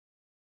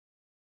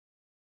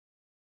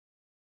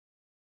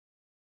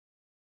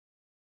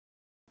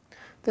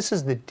This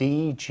is the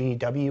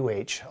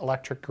DGWH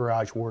Electric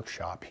Garage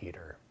Workshop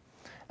Heater.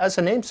 As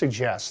the name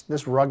suggests,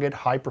 this rugged,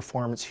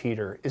 high-performance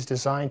heater is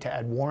designed to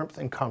add warmth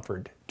and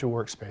comfort to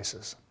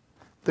workspaces.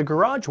 The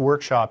Garage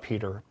Workshop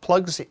Heater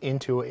plugs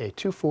into a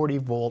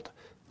 240-volt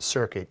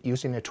circuit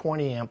using a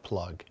 20-amp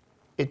plug.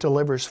 It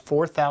delivers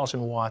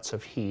 4,000 watts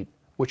of heat,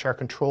 which are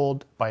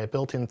controlled by a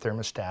built-in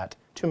thermostat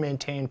to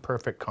maintain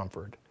perfect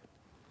comfort.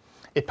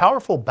 A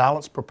powerful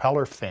balanced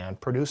propeller fan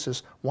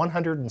produces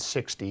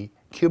 160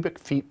 cubic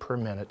feet per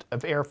minute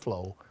of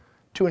airflow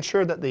to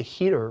ensure that the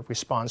heater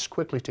responds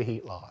quickly to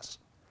heat loss.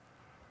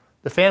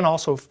 The fan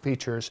also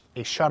features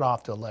a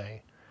shut-off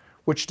delay,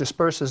 which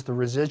disperses the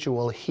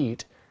residual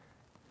heat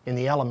in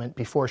the element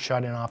before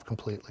shutting off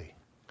completely.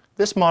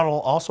 This model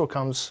also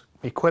comes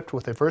equipped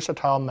with a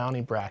versatile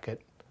mounting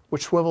bracket,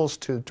 which swivels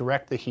to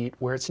direct the heat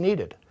where it's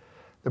needed.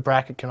 The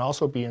bracket can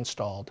also be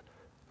installed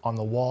on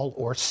the wall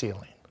or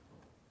ceiling.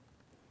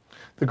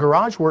 The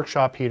Garage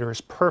Workshop Heater is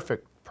a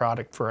perfect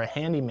product for a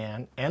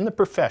handyman and the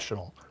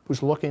professional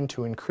who's looking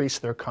to increase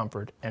their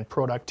comfort and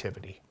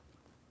productivity.